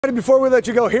Before we let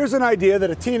you go, here's an idea that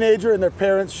a teenager and their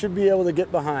parents should be able to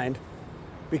get behind.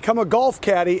 Become a golf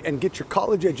caddy and get your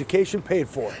college education paid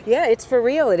for. Yeah, it's for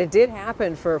real, and it did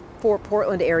happen for 4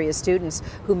 Portland area students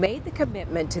who made the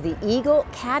commitment to the Eagle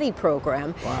Caddy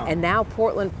program. Wow. And now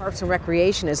Portland Parks and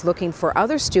Recreation is looking for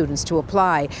other students to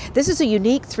apply. This is a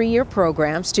unique 3-year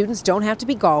program. Students don't have to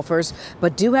be golfers,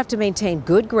 but do have to maintain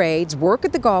good grades, work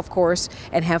at the golf course,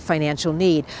 and have financial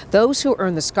need. Those who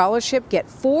earn the scholarship get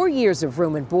 4 years of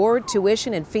room and board,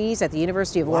 tuition, and fees at the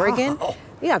University of Oregon.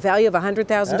 Yeah, value of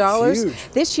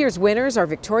 $100,000. This year's winners are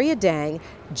Victoria Dang,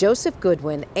 Joseph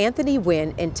Goodwin, Anthony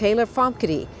Wynn, and Taylor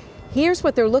Fomkety. Here's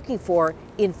what they're looking for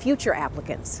in future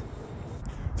applicants.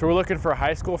 So we're looking for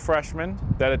high school freshmen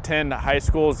that attend high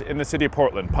schools in the city of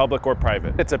Portland, public or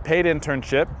private. It's a paid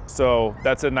internship, so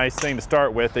that's a nice thing to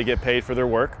start with. They get paid for their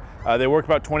work. They work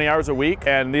about 20 hours a week,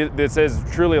 and this is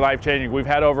truly life-changing. We've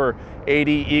had over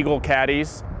 80 Eagle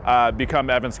caddies become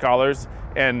Evans Scholars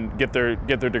and get their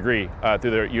degree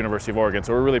through the University of Oregon.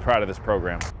 So we're really proud of this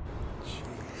program.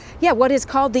 Yeah, what is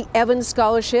called the Evans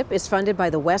Scholarship is funded by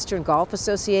the Western Golf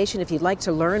Association. If you'd like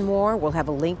to learn more, we'll have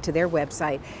a link to their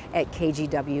website at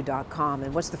kgw.com.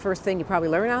 And what's the first thing you probably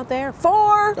learn out there?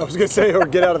 4! I was going to say, or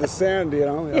get out of the sand, you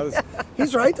know.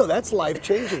 He's right, though. That's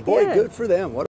life-changing. Boy, Yeah. good for them. What